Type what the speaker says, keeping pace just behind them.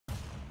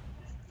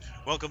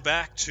Welcome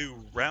back to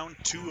round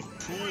 2 of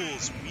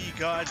pools. We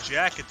got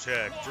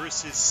JackAttack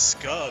versus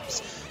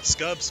Scubbs.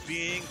 Scubbs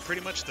being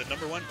pretty much the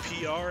 #1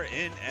 PR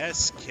in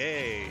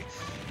SK.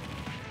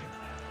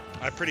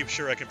 I'm pretty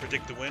sure I can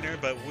predict the winner,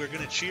 but we're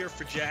going to cheer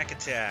for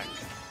JackAttack.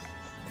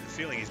 I'm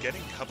feeling he's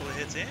getting a couple of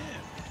hits in.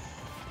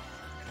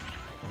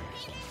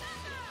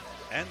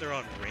 And they're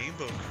on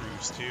Rainbow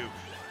Cruise too.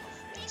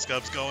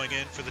 Scubbs going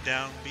in for the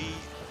down B.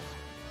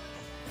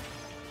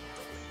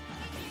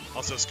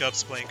 Also,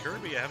 Scubbs playing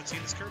Kirby. I haven't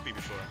seen this Kirby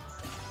before.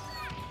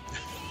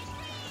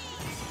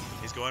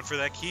 He's going for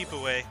that keep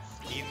away.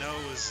 He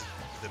knows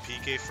the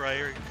PK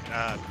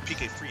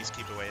freeze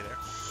keep away there.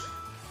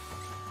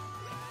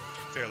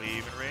 Fairly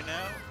even right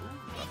now.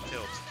 Ooh, up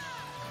tilt.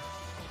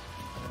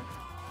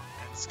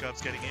 And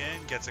Scubbs getting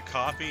in, gets a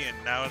copy, and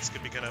now it's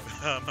going to become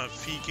a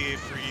PK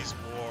freeze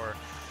war.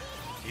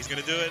 He's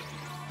going to do it.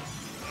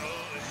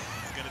 Oh,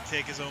 he's going to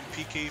take his own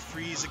PK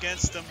freeze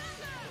against him.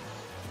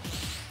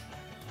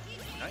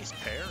 Nice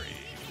parry.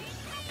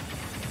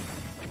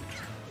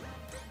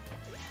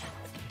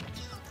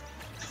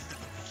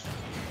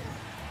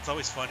 It's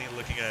always funny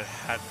looking at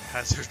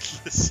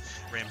hazardless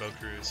Rainbow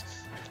Cruise.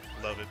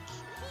 Love it.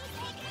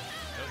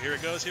 Oh, here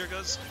it goes, here it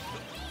goes.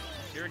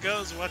 Here it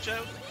goes, watch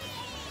out.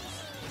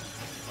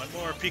 One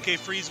more PK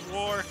freeze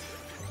war.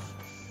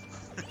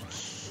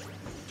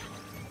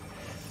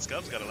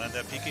 Scubbs gotta land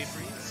that PK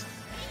freeze.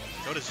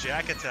 So does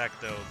JackAttack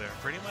though. They're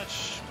pretty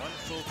much one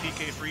full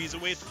PK freeze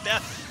away from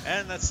death.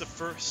 And that's the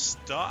first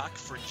stock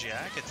for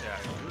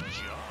JackAttack. Good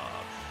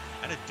job.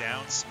 And a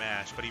down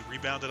smash, but he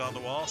rebounded on the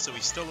wall, so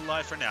he's still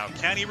alive for now.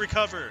 Can he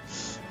recover?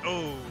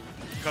 Oh,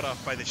 cut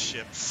off by the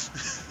ship.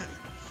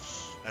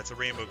 That's a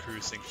Rainbow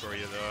Cruise thing for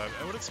you though.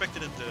 I would have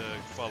expected him to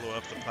follow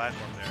up the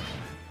platform there.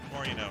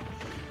 More you know.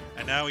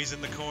 And now he's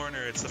in the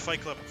corner. It's the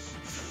Fight Club.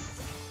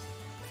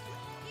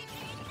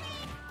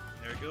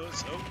 There it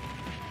goes. Oh.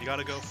 You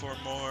gotta go for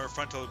more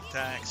frontal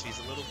attacks. He's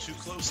a little too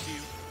close to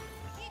you.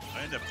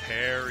 And a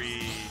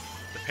parry.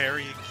 The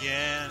parry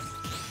again.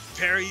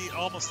 Parry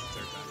almost the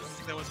third time. I don't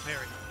think that was a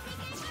parry.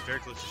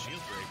 Very close to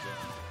shield break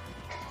though.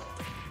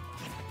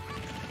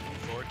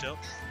 Forward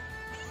tilt.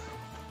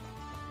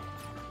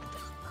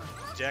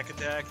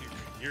 JackAttack,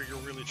 you're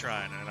really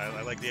trying, and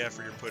I like the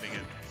effort you're putting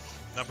in.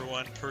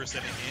 #1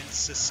 person in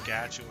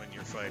Saskatchewan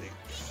you're fighting.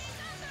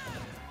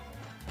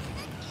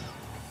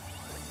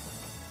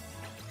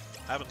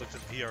 I haven't looked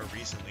at the PR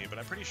recently, but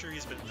I'm pretty sure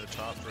he's been in the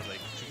top for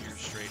like 2 years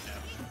straight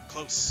now.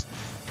 Close.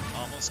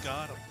 Almost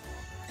got him.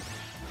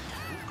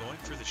 Ooh, going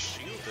for the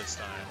shield this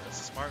time.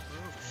 That's a smart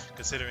move,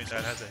 considering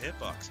that has a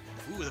hitbox.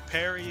 Ooh, the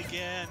parry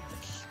again.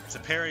 It's a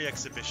parry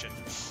exhibition.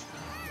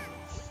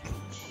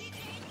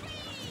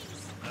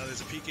 Now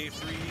there's a PK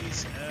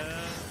freeze.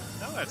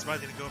 No, that's why I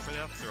didn't go for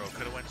the up throw.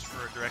 Could have went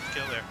for a direct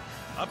kill there.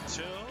 Up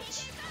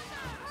tilt.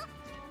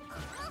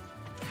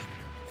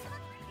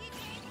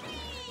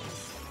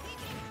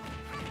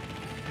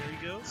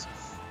 Goes.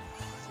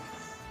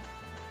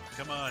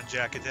 Come on,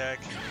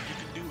 JackAttack. You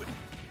can do it.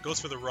 Goes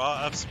for the raw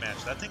up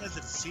smash. That thing has a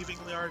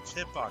deceivingly large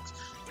hitbox.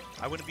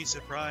 I wouldn't be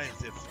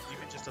surprised if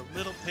even just a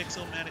little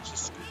pixel managed to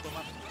scoop him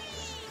up.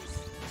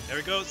 There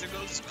he goes. There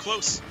goes.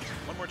 Close.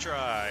 One more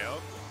try.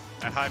 Oh,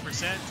 at high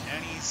percent,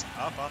 and he's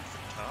up on the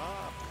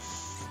top.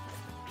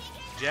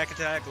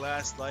 JackAttack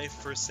last life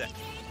for a second.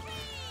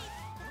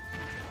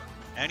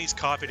 And he's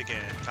copied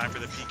again. Time for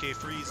the PK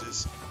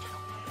freezes.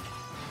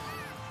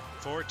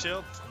 Forward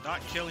tilt,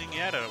 not killing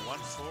yet at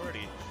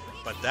 140,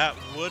 but that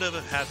would have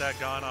had that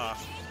gone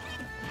off.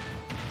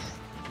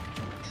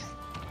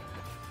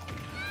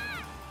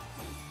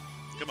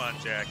 Come on,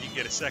 Jack, you can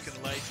get a second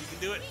life, you can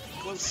do it.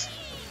 Close.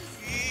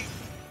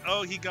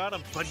 Oh, he got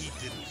him, but he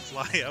didn't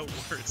fly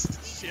outwards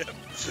the ship.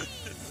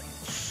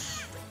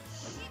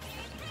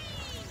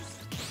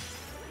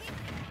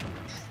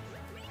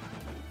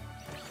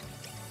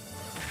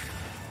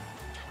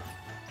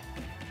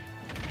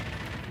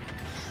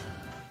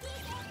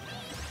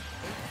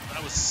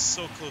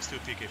 So close to a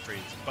PK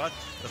freeze, but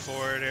the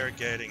forward air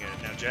getting it.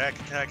 Now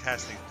JackAttack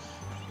has to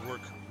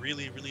work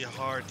really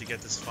hard to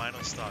get this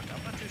final stock.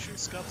 I'm not too sure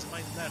Scubbs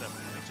might let him.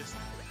 He might just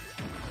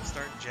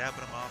start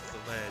jabbing him off the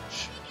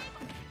ledge.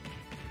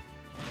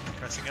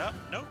 Pressing up,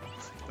 nope,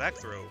 back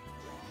throw.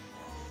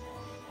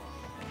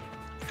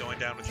 Going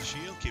down with the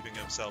shield, keeping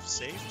himself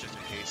safe just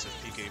in case of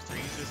PK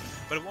freezes,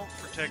 but it won't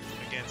protect him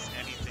against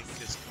anything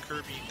because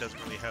Kirby doesn't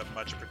really have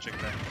much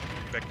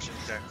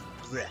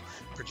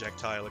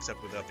projectile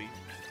except with up E.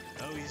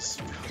 Oh, he's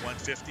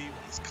 150.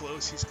 He's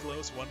close.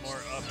 One more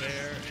up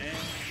air,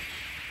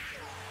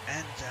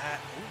 and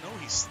that. Oh no,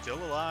 he's still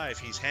alive.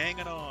 He's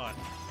hanging on.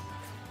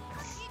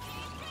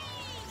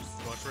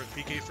 Going for a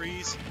PK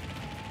freeze.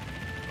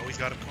 Oh, he's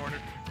got him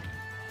cornered.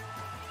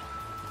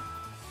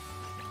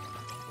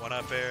 One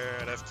up air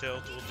at F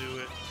tilt will do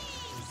it.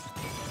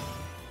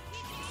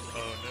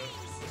 Oh no.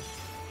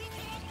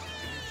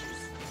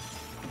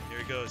 Here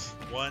he goes.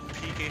 One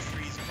PK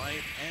freeze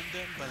might end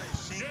him, but I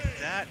think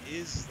that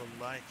is the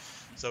line.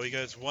 So he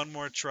goes one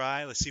more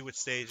try. Let's see what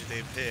stage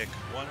they pick.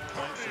 1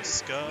 point for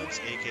Scubbs,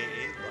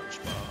 aka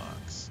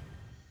Lunchbox.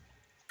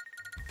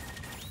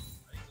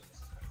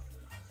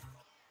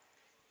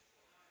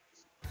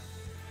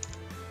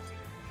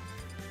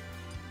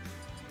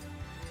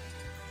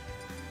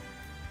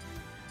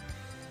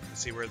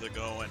 see where they're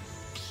going.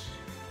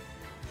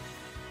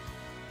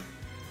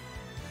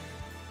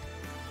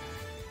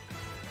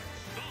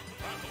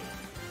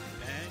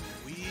 And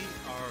we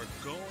are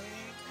going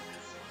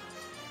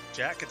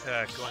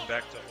JackAttack, going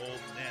back to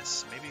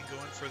oldness. Maybe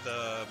going for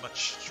the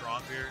much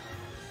stronger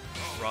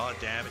raw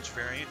damage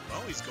variant.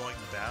 Oh, he's going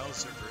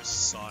Bowser versus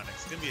Sonic.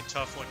 It's going to be a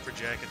tough one for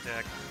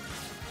JackAttack.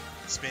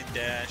 Spin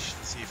dash.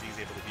 Let's see if he's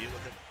able to deal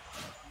with it.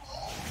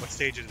 What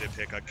stage did it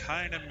pick? I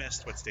kind of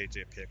missed what stage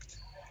it picked.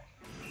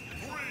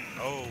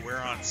 Oh, we're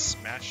on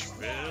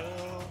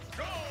Smashville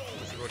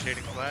with a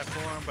rotating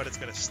platform, but it's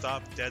going to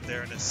stop dead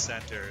there in the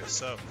center.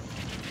 So,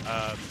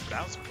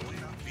 Bowser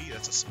going on B.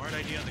 That's a smart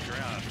idea on the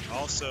ground.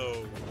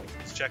 Also,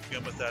 he's checking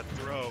him with that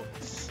throw.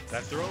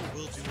 That throw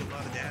will do a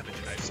lot of damage,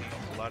 and I've seen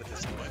a lot of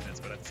disappointments,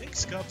 but I think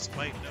Scubbs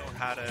might know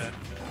how to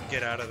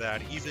get out of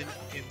that, even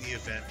in the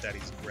event that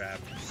he's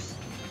grabbed.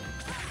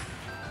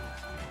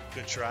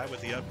 Good try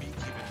with the up B,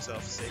 keep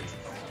himself safe.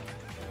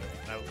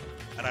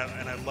 And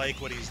I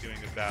like what he's doing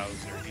with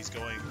Bowser. He's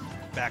going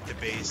back to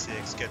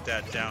basics, get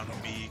that down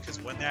B,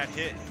 because when that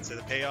hit, so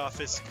the payoff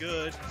is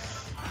good.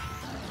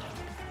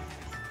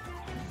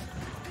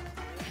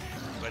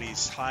 But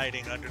he's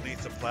hiding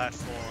underneath the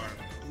platform.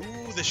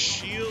 Ooh, the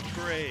shield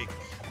break.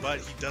 But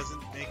he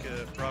doesn't make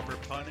a proper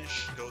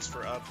punish. Goes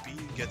for up B,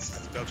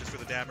 gets vouchers for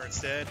the dammer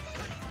instead.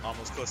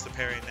 Almost close to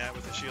parrying that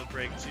with the shield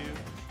break too.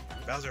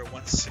 Bowser at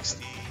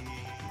 160.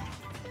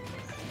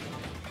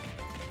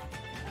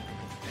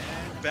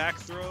 Back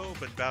throw,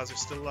 but Bowser's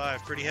still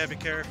alive. Pretty heavy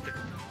character.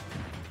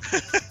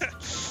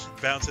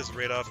 Bounces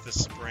right off the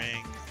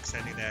spring,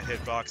 extending that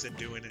hitbox and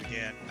doing it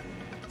again.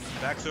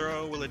 Back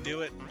throw, will it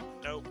do it?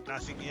 Nope,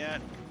 nothing yet.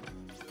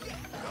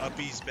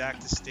 Uppy's back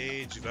to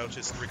stage,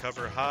 vouches to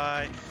recover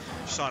high.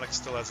 Sonic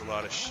still has a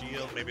lot of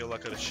shield. Maybe he'll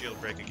look at a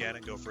shield break again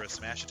and go for a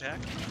smash attack.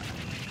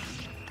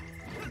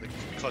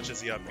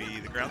 Clutches the up B.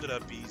 The grounded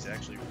up B is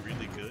actually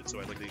really good, so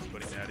I like that he's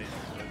putting that in.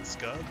 But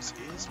Scubbs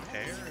is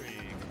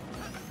parrying.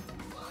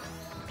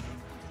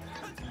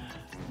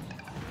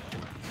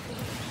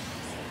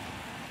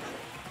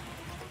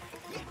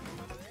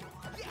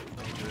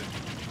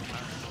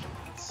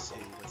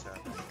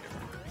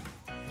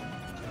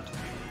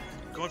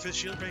 Going for the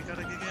shield break out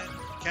again.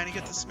 Can he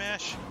get the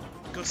smash?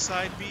 Goes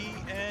side B,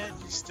 and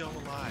he's still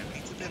alive.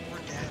 Needs a bit more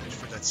damage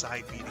for that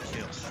side B to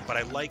kill. But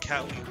I like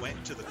how he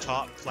went to the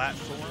top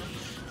platform,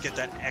 get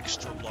that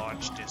extra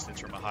launch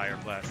distance from a higher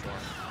platform.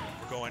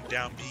 We're going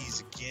down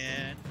B's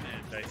again,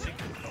 and I think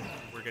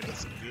we're getting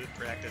some good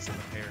practice in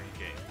the parry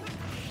game.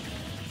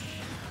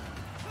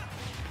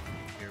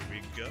 Here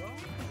we go.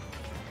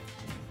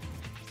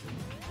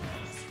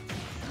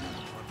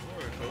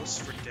 Goes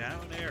for down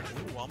air.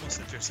 Ooh, almost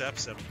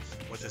intercepts him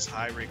with his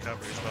high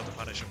recovery. He's about to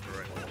punish him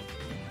for it.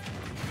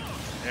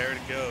 There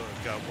it goes.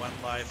 Got one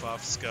life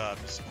off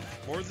Scubbs.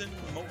 More than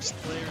most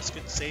players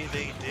could say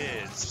they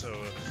did. So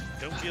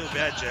don't feel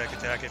bad,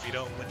 JackAttack, if you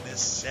don't win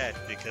this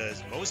set,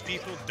 because most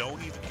people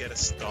don't even get a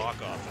stock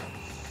off him.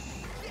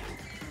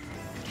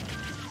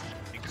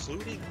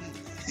 Including me.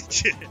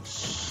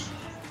 He's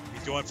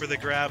going for the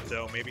grab,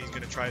 though. Maybe he's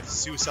going to try the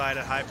suicide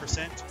at high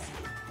percent.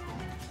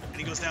 And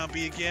he goes down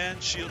B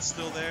again. Shield's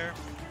still there.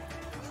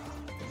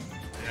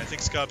 And I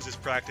think Scubbs is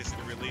practicing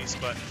the release,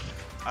 but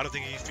I don't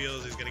think he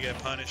feels he's going to get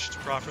punished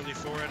properly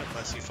for it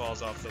unless he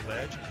falls off the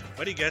ledge.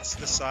 But he gets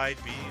the side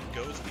B and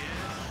goes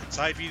in.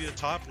 Side B to the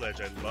top ledge.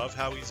 I love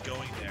how he's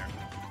going there.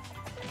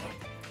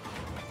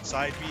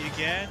 Side B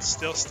again.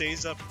 Still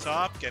stays up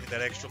top, getting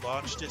that extra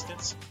launch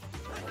distance.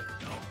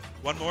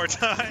 One more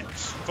time.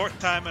 Fourth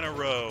time in a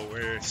row.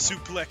 We're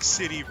Suplex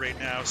City right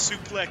now.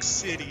 Suplex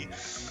City.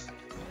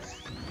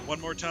 One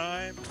more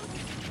time.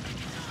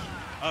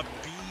 Up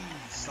B.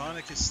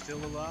 Sonic is still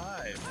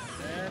alive.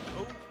 And,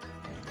 oh.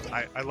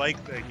 I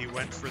like that he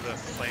went for the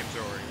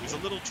flamethrower. He was a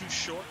little too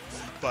short,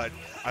 but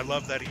I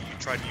love that he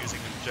tried using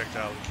the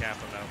projectile to cap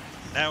him out.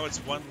 Now it's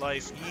one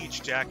life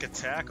each.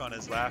 JackAttack on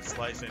his last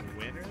life in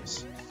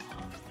winners.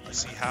 Let's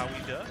see how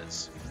he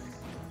does.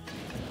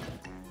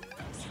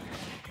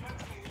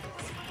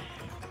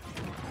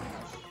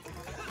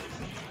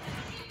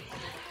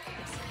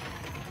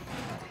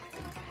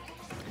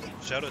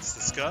 Shoutouts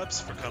to Scubbs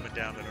for coming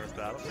down to North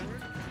Battlefield.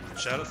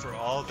 Shoutout for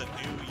all the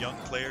new young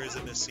players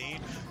in the scene.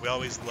 We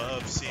always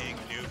love seeing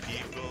new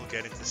people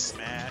get into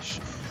Smash.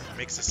 It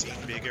makes the scene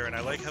bigger, and I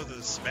like how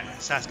the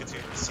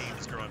Saskatoon scene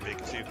is growing big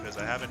too, because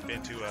I haven't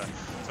been to a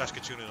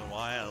Saskatoon in a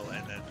while,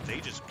 and then they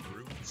just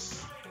grew.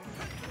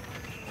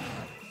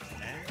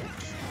 And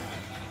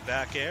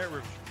back air,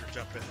 we're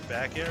jumping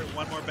back air.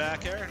 One more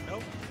back air,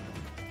 nope.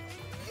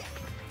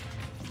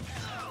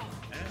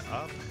 And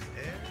up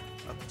air,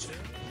 up tilt.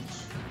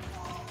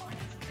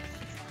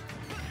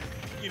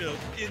 You know,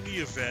 in the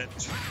event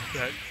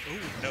that,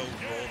 no,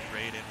 rolled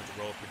right in with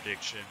the roll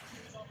prediction.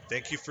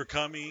 Thank you for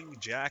coming,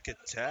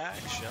 JackAttack.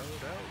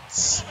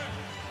 Shoutouts.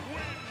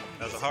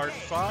 That was a hard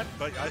fought,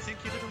 but I think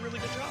you did a really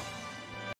good job.